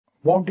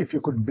What if you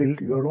could build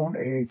your own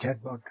AI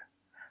chatbot,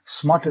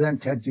 smarter than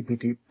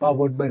ChatGPT,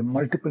 powered by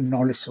multiple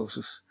knowledge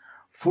sources,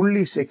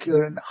 fully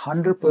secure and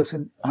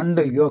 100%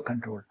 under your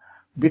control,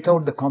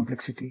 without the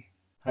complexity?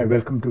 Hi,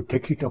 welcome to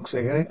Techie Talks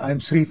AI.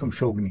 I'm Sri from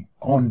Shogini.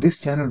 On this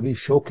channel, we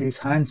showcase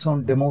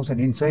hands-on demos and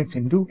insights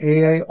into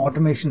AI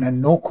automation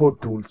and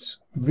no-code tools.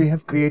 We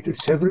have created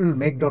several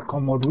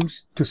make.com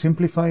modules to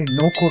simplify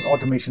no-code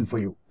automation for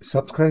you.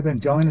 Subscribe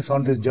and join us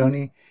on this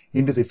journey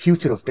into the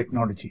future of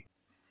technology.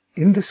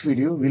 In this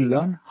video, we'll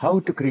learn how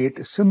to create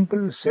a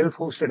simple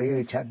self-hosted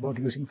AI chatbot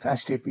using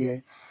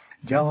FastAPI,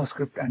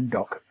 JavaScript, and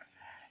Docker.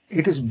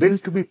 It is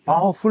built to be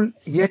powerful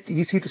yet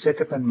easy to set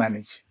up and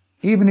manage,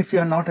 even if you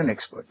are not an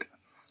expert.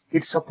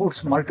 It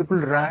supports multiple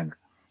RAG,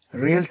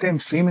 real-time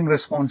streaming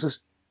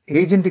responses,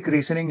 agentic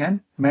reasoning, and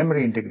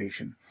memory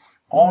integration,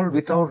 all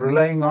without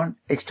relying on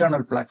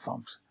external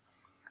platforms.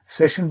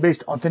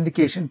 Session-based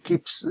authentication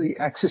keeps the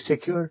access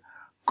secure,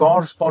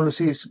 CORS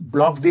policies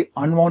block the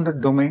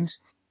unwanted domains,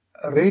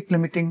 rate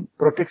limiting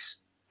protects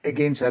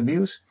against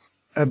abuse,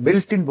 a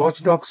built-in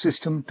Watchdog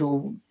system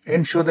to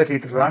ensure that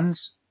it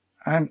runs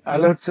and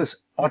alerts us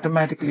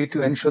automatically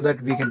to ensure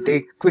that we can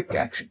take quick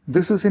action.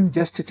 This isn't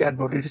just a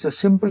chatbot, it is a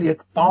simple yet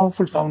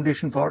powerful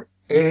foundation for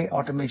AI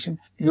automation,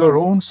 your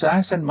own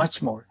SaaS, and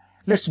much more.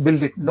 Let's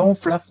build it. No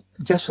fluff,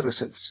 just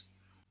results.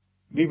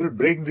 We will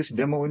break this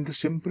demo into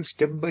simple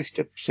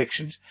step-by-step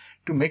sections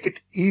to make it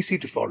easy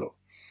to follow.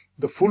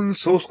 The full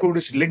source code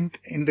is linked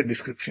in the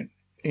description.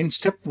 In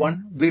step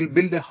 1, we'll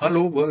build a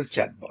Hello World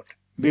chatbot.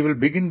 We will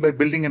begin by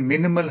building a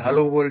minimal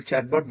Hello World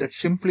chatbot that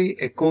simply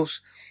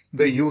echoes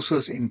the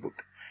user's input.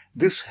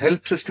 This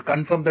helps us to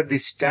confirm that the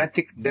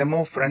static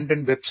demo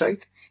front-end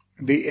website,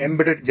 the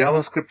embedded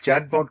JavaScript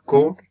chatbot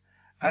code,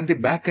 and the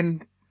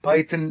backend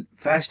Python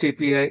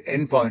FastAPI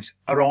endpoints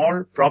are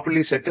all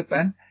properly set up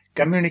and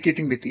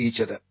communicating with each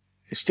other.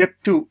 Step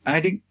 2,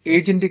 adding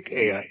AGENTIC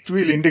AI.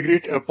 We'll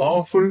integrate a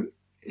powerful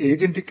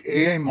AGENTIC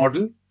AI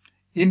model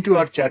into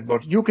our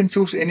chatbot. You can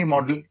choose any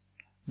model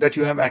that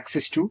you have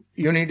access to.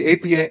 You need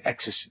API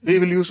access. We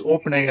will use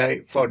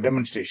OpenAI for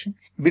demonstration.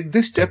 With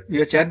this step,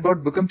 your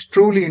chatbot becomes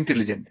truly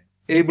intelligent,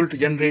 able to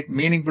generate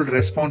meaningful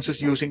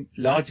responses using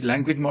large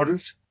language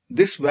models.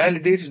 This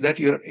validates that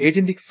your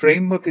agentic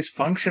framework is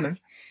functional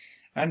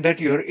and that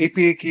your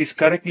API key is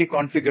correctly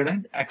configured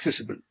and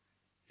accessible.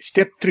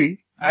 Step 3,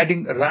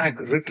 adding RAG,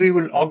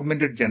 retrieval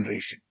augmented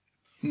generation.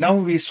 Now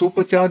we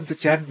supercharge the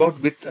chatbot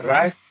with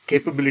RAG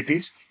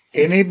capabilities,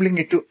 enabling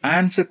it to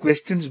answer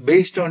questions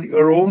based on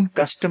your own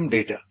custom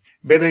data,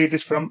 whether it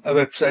is from a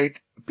website,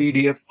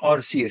 PDF, or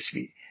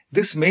CSV.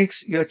 This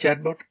makes your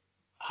chatbot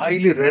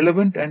highly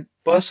relevant and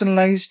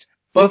personalized,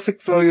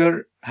 perfect for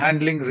your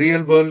handling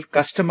real-world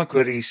customer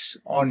queries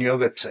on your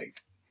website.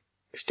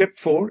 Step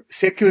 4,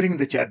 securing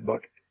the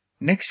chatbot.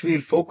 Next,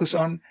 we'll focus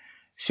on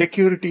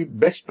security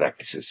best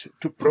practices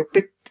to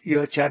protect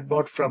your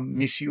chatbot from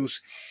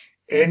misuse,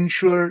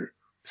 ensure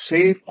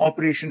safe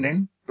operation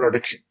in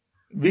production.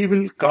 We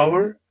will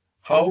cover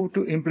how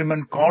to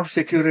implement core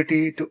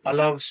security to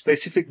allow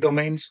specific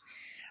domains,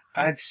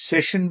 add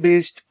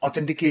session-based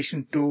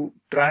authentication to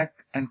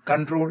track and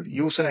control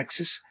user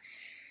access,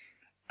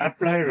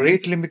 apply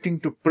rate limiting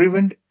to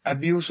prevent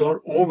abuse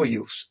or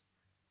overuse.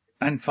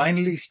 And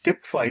finally,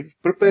 step 5,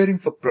 preparing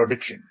for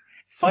production.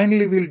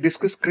 Finally, we'll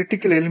discuss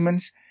critical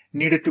elements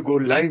needed to go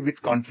live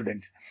with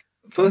confidence.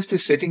 First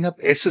is setting up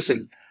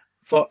SSL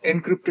for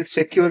encrypted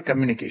secure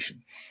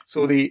communication.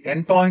 So the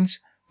endpoints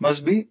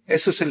must be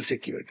SSL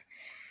secured.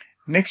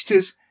 Next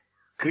is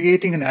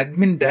creating an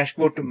admin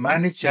dashboard to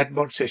manage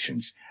chatbot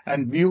sessions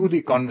and view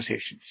the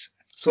conversations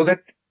so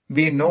that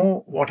we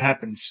know what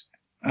happens.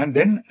 And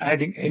then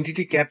adding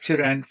entity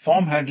capture and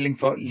form handling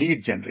for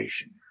lead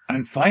generation.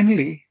 And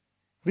finally,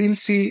 we'll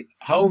see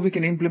how we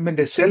can implement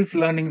a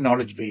self-learning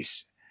knowledge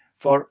base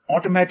for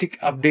automatic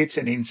updates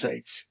and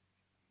insights.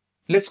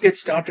 Let's get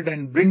started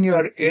and bring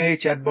your AI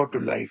chatbot to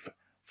life,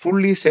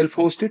 fully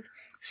self-hosted,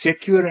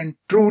 secure, and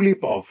truly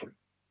powerful.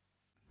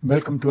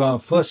 Welcome to our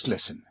first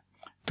lesson.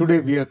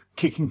 Today we are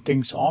kicking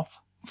things off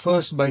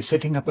first by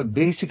setting up a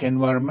basic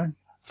environment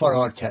for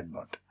our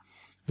chatbot.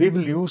 We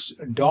will use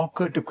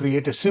Docker to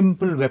create a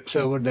simple web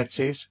server that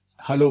says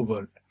Hello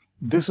World.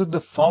 This is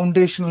the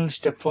foundational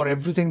step for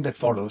everything that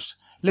follows.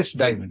 Let's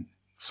dive in.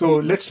 So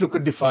let's look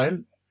at the file,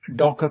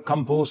 docker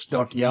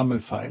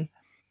compose.yaml file.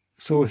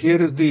 So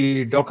here is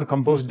the docker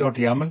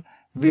compose.yaml.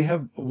 We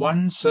have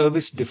one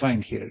service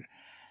defined here,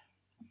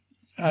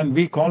 and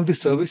we call the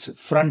service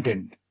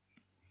frontend.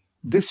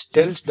 This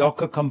tells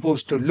Docker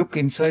Compose to look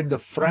inside the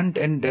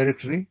front-end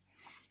directory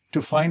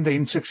to find the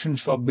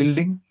instructions for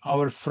building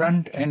our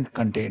front-end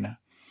container.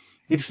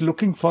 It's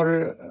looking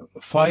for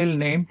a file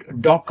named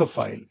Docker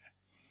file.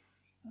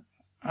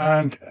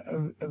 And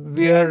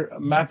we are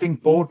mapping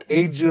port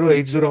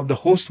 8080 of the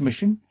host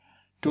machine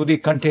to the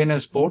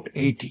container's port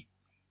 80.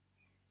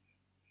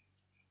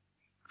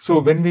 So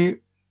when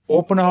we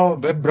open our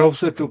web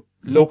browser to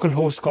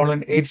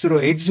localhost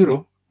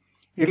 8080,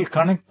 it will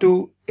connect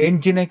to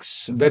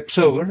Nginx web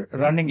server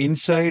running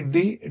inside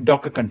the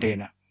Docker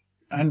container.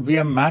 And we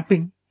are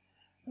mapping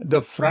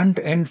the front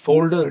end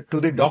folder to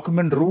the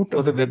document root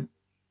of the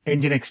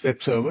Nginx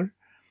web server,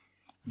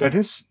 that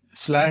is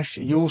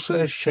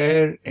 /user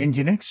share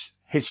Nginx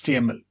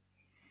HTML.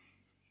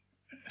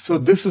 So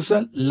this is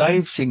a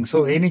live sync.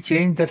 So any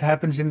change that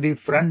happens in the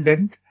front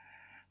end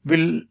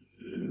will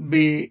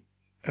be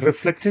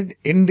reflected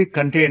in the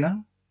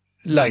container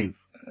live.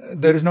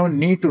 There is no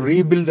need to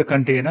rebuild the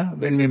container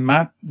when we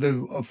map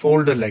the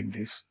folder like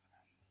this.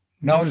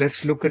 Now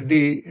let's look at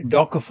the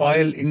Docker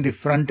file in the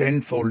front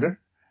end folder.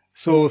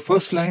 So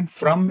first line,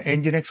 from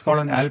Nginx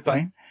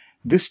 :alpine.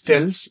 This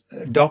tells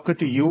Docker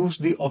to use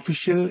the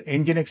official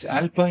Nginx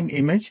Alpine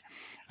image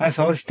as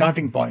our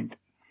starting point.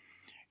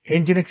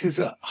 Nginx is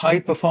a high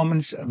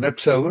performance web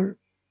server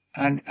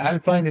and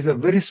Alpine is a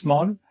very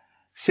small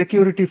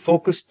security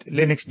focused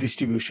Linux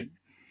distribution.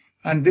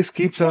 And this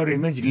keeps our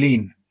image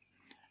lean.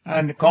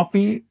 And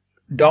copy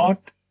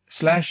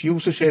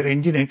 ./user share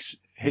Nginx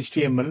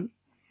HTML.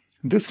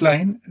 This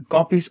line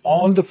copies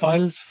all the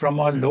files from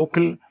our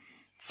local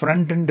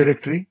front-end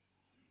directory,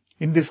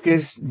 in this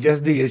case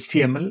just the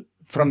HTML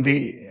from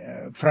the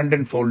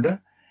front-end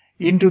folder,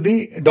 into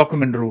the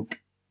document root,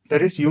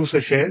 that is user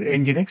share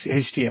Nginx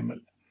HTML,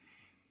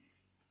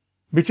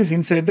 which is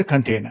inside the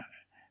container.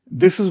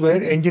 This is where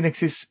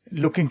Nginx is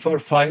looking for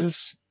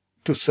files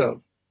to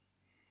serve.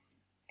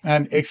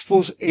 And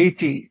expose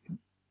 80,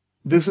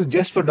 this is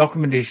just for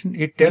documentation.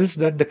 It tells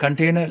that the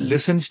container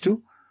listens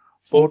to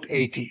port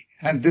 80.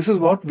 And this is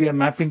what we are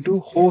mapping to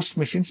host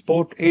machines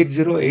port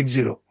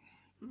 8080.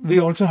 We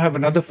also have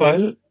another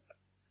file,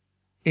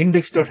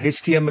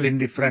 index.html, in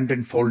the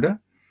front-end folder.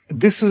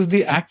 This is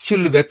the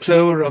actual web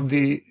server of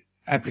the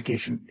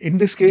application. In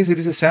this case, it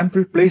is a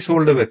sample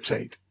placeholder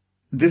website.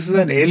 This is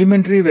an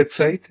elementary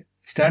website,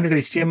 standard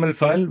HTML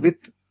file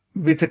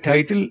with a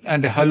title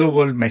and a hello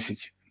world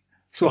message.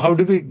 So how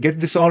do we get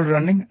this all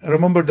running?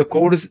 Remember, the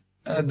code is,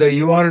 the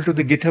URL to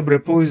the GitHub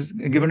repo is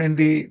given in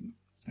the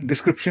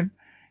description.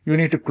 You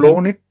need to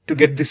clone it to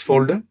get this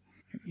folder.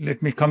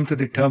 Let me come to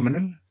the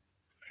terminal.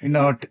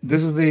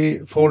 This is the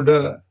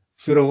folder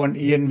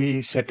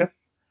 01env setup.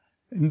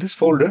 In this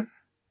folder,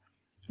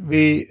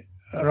 we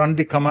run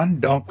the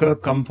command docker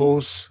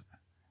compose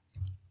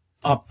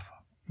up.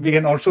 We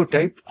can also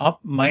type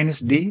up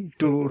 -d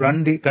to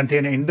run the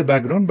container in the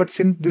background, but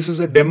since this is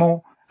a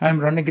demo, I am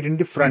running it in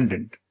the front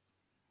end.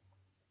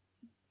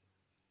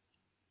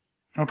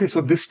 Okay,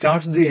 so this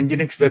starts the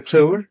Nginx web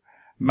server,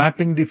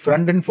 mapping the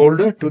front end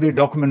folder to the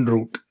document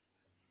root.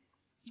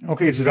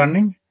 Okay, it's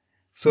running.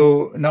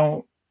 So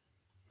now,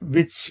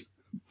 which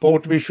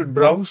port we should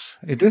browse?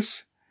 It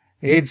is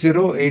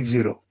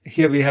 8080.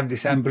 Here we have the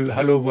sample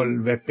hello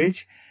world web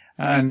page,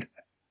 and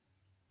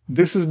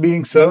this is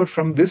being served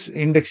from this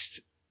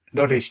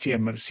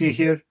index.html. See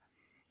here,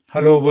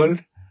 hello world.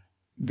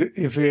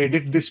 If we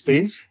edit this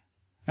page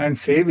and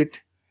save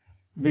it,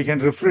 we can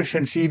refresh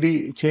and see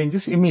the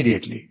changes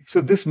immediately.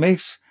 So this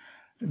makes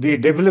the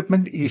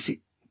development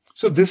easy.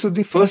 So this is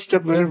the first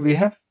step where we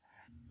have,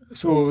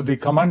 so the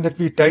command that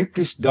we typed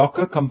is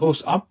docker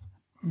compose up,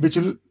 which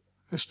will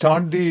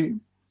start the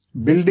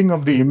building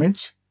of the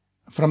image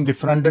from the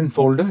front end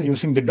folder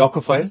using the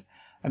Docker file,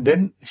 and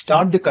then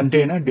start the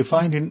container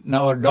defined in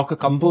our docker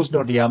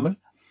compose.yaml.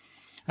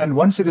 And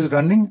once it is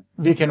running,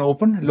 we can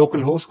open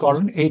localhost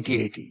colon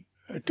 8080.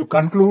 To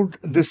conclude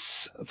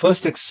this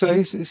first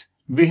exercise,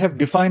 we have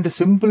defined a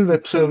simple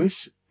web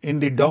service in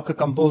the docker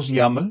compose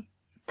YAML,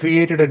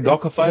 created a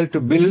Docker file to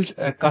build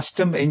a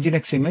custom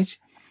Nginx image,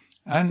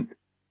 and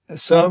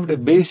served a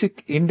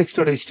basic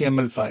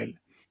index.html file.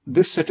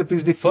 This setup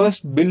is the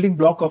first building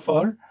block of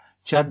our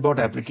chatbot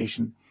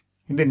application.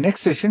 In the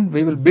next session,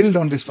 we will build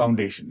on this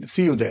foundation.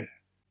 See you there.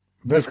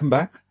 Welcome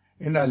back.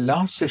 In our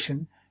last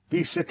session,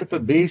 we set up a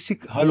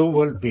basic hello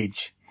world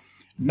page.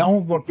 Now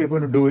what we're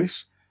going to do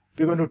is,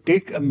 we're going to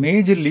take a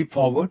major leap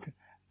forward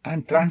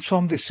and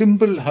transform the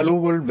simple hello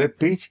world web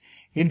page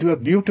into a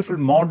beautiful,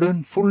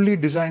 modern, fully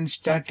designed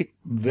static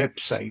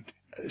website.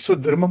 So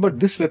remember,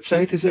 this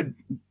website is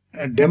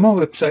a demo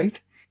website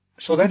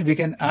so that we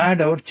can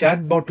add our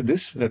chatbot to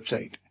this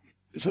website.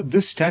 So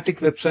this static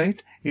website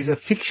is a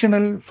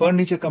fictional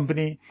furniture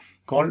company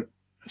called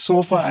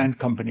Sofa and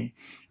Company.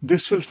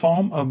 This will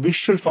form a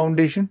visual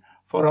foundation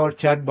for our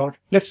chatbot.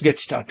 Let's get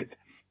started.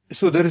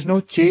 So there is no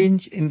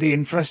change in the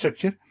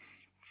infrastructure.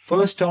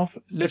 First off,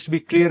 let's be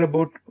clear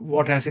about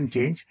what hasn't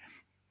changed.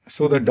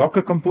 So the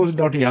docker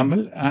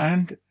compose.yaml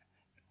and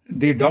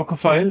the Docker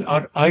file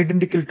are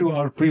identical to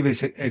our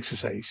previous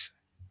exercise.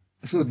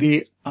 So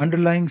the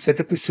underlying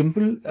setup is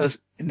simple as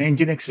an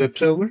Nginx web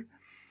server.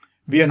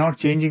 We are not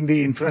changing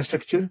the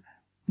infrastructure,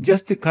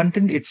 just the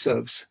content it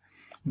serves.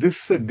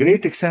 This is a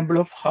great example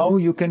of how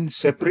you can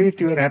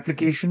separate your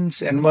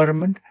application's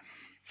environment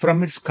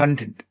from its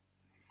content.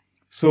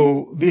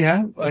 So we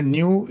have a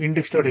new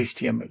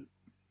index.html.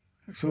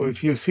 So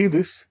if you see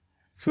this,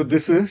 so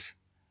this is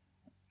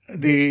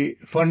the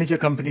furniture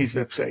company's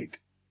website.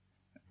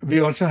 We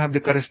also have the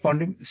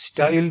corresponding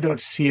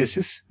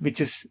style.css,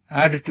 which is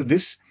added to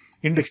this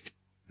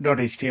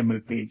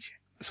index.html page.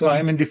 So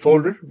I'm in the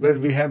folder where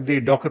we have the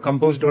docker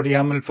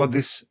compose.yaml for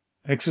this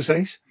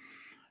exercise.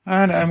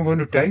 And I'm going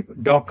to type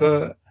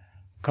Docker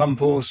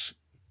compose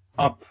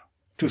up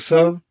to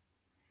serve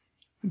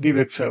the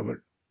web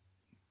server.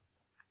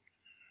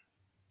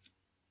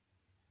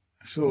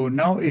 So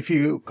now if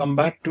you come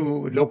back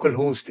to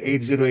localhost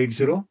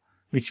 8080,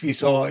 which we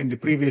saw in the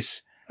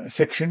previous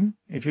section,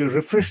 if you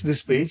refresh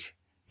this page,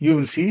 you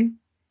will see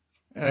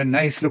a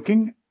nice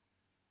looking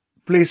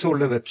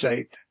placeholder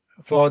website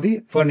for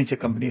the furniture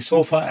company,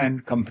 Sofa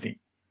and Company.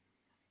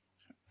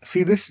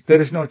 See this? There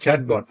is no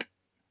chatbot.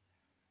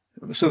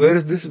 So where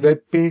is this web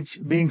page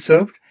being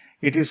served?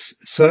 It is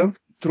served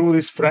through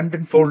this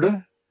front-end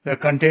folder, a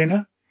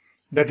container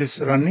that is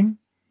running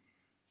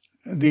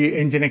the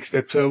Nginx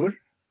web server.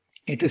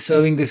 It is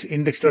serving this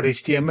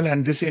index.html,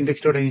 and this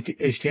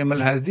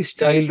index.html has the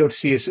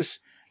style.css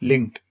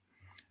linked.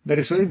 That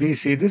is why we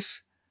see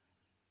this.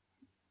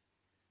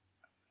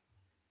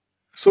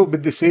 So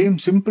with the same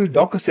simple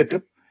Docker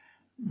setup,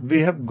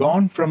 we have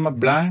gone from a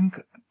blank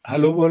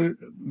Hello World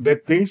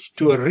web page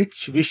to a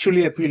rich,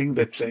 visually appealing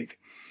website.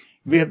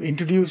 We have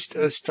introduced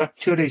a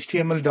structured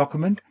HTML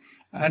document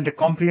and a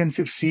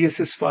comprehensive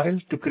CSS file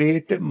to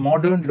create a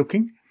modern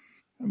looking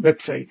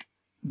website.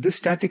 This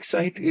static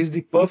site is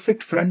the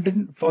perfect front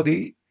end for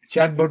the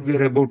chatbot we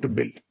are about to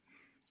build.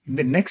 In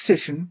the next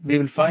session, we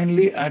will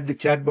finally add the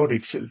chatbot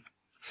itself.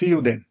 See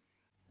you then.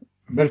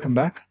 Welcome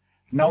back.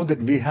 Now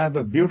that we have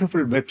a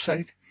beautiful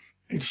website,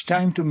 it's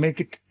time to make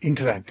it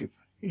interactive.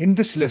 In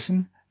this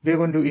lesson, we are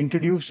going to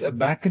introduce a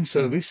backend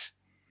service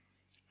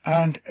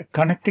and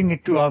connecting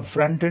it to our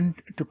front end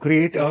to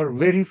create our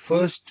very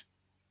first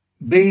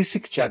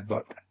basic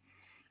chatbot.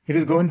 It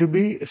is going to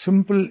be a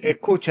simple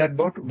echo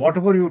chatbot.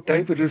 Whatever you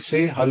type, it will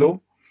say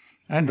hello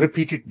and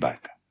repeat it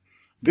back.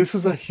 This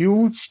is a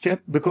huge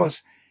step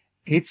because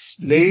it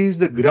lays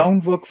the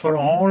groundwork for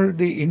all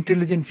the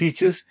intelligent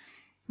features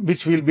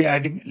which we'll be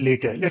adding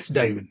later. Let's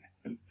dive in.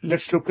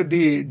 Let's look at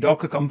the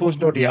docker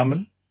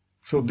compose.yaml.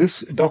 So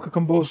this docker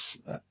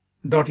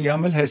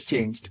compose.yaml has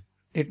changed.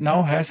 It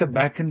now has a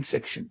backend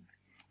section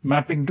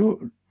mapping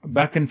to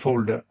backend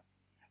folder,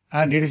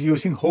 and it is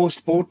using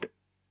host port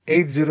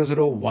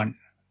 8001.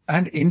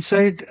 And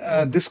inside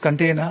this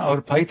container,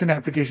 our Python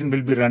application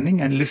will be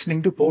running and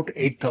listening to port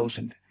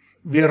 8000.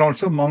 We are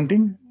also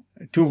mounting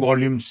 2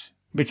 volumes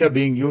which are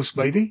being used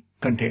by the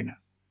container.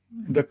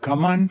 The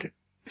command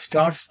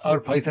starts our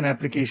Python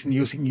application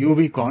using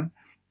uvcon,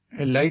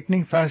 a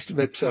lightning fast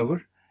web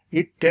server.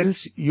 It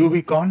tells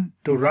uvcon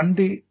to run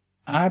the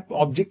app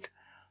object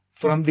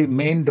from the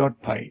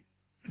main.py.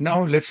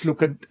 Now let's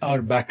look at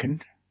our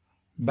backend.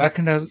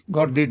 Backend has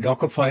got the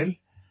Docker file.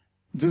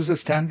 This is a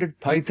standard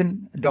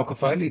Python Docker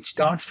file. It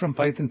starts from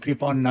Python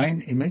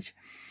 3.9 image,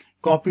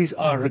 copies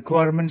our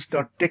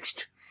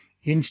requirements.txt,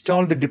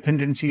 install the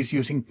dependencies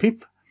using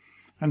pip,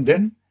 and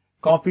then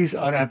copies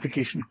our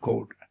application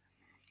code.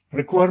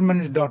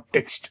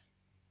 Requirements.txt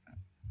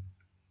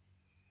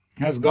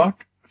has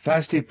got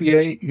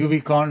FastAPI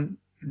uvcon.env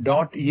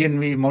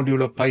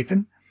module of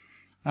Python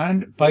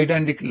and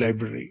Pydantic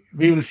library.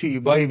 We will see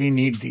why we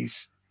need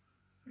these.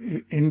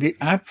 In the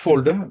app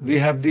folder, we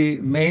have the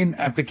main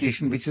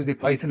application, which is the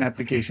Python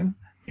application.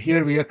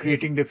 Here we are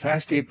creating the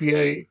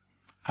FastAPI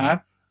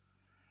app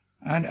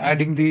and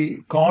adding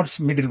the CORS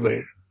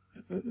middleware.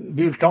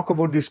 We will talk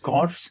about these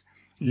CORS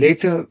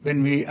later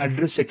when we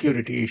address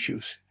security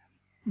issues.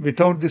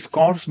 Without this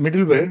CORS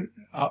middleware,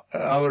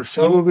 our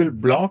server will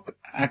block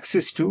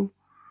access to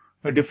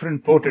a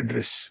different port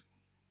address.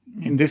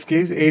 In this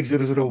case,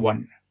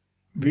 8001.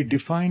 We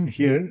define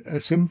here a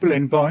simple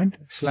endpoint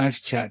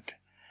 /chat.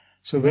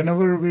 So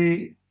whenever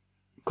we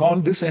call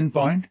this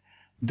endpoint,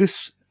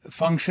 this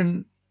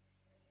function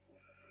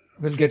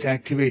will get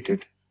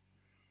activated,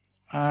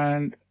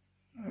 and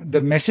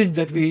the message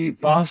that we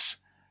pass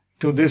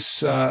to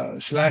this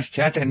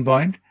 /chat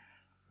endpoint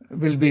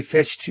will be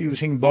fetched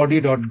using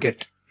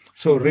body.get.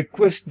 So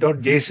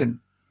request.json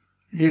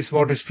is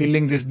what is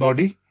filling this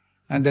body,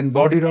 and then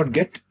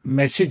body.get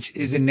message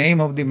is the name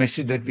of the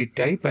message that we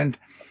type, and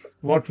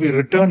what we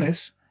return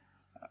is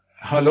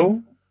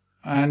hello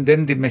and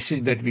then the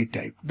message that we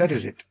type. That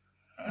is it.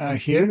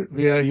 Here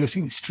we are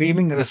using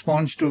streaming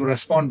response to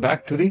respond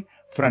back to the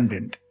front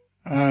end.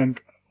 And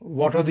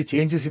what are the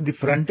changes in the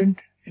front end?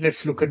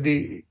 Let's look at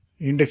the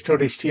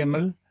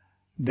index.html.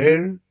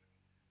 There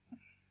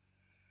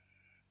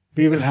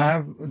we will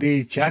have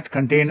the chat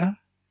container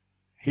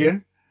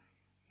here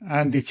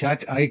and the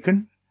chat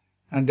icon,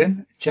 and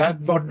then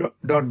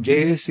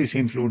chatbot.js is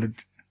included.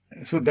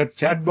 So that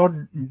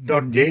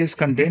chatbot.js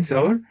contains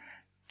our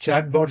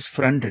chatbot's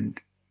front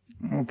end.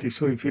 Okay,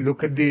 so if you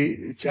look at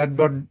the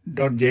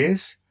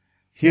chatbot.js,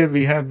 here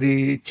we have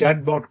the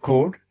chatbot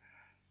code.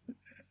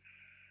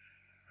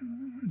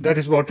 That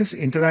is what is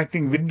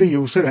interacting with the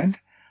user and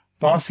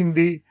passing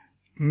the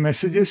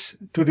messages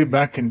to the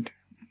backend.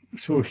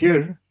 So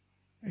here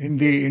in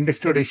the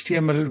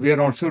index.html, we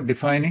are also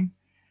defining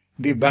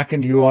the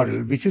backend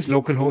URL, which is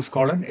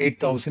localhost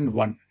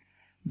 8001.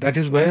 That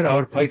is where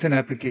our Python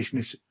application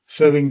is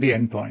serving the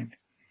endpoint.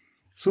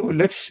 So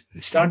let's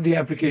start the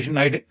application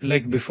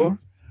like before.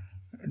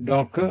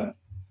 Docker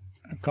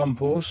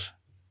compose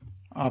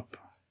up.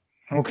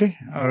 Okay,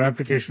 our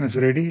application is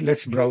ready.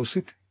 Let's browse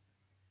it.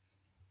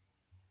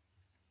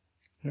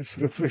 Let's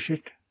refresh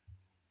it.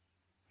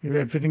 If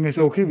everything is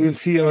okay, we'll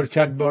see our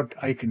chatbot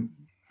icon.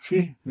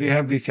 See, we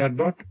have the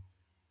chatbot.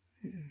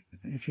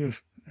 If you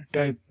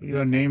type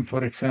your name,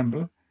 for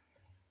example,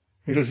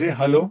 it will say,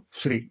 "Hello,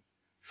 Sri."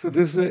 So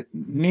this is a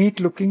neat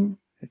looking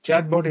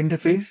chatbot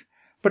interface,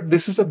 but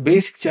this is a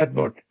basic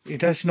chatbot.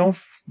 It has no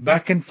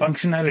backend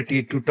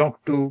functionality to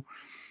talk to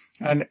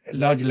a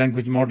large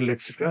language model,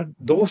 etc.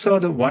 Those are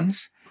the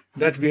ones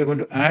that we are going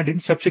to add in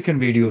subsequent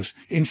videos.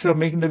 Instead of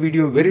making the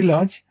video very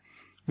large,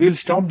 we will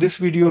stop this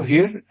video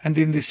here, and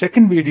in the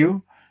second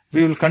video,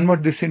 we will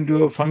convert this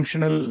into a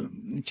functional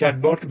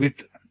chatbot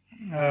with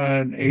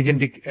an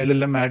agentic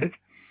LLM added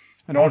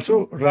and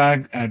also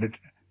RAG added.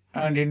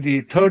 And in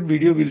the third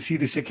video, we'll see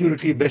the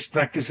security best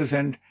practices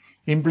and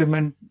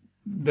implement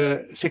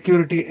the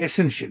security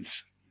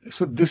essentials.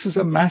 So this is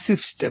a massive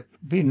step.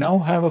 We now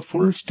have a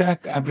full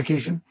stack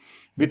application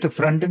with a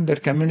frontend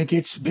that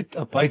communicates with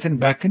a Python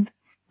backend.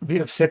 We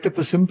have set up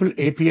a simple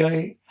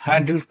API,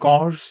 handled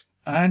calls,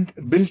 and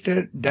built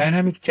a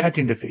dynamic chat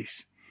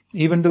interface.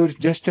 Even though it's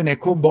just an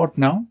echo bot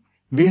now,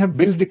 we have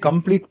built the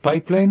complete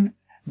pipeline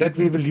that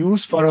we will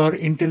use for our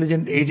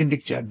intelligent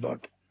agentic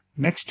chatbot.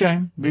 Next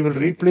time, we will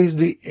replace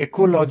the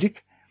echo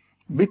logic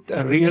with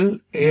a real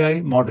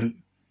AI model.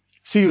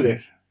 See you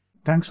there.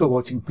 Thanks for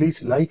watching.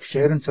 Please like,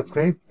 share and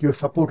subscribe. Your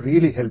support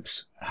really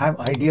helps. Have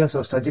ideas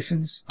or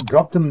suggestions?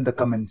 Drop them in the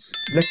comments.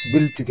 Let's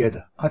build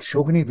together. At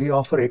Shogini, we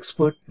offer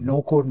expert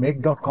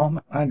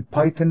NoCodeMake.com and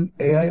Python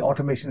AI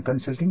automation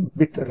consulting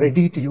with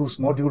ready-to-use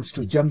modules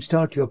to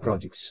jumpstart your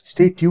projects.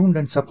 Stay tuned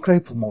and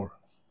subscribe for more.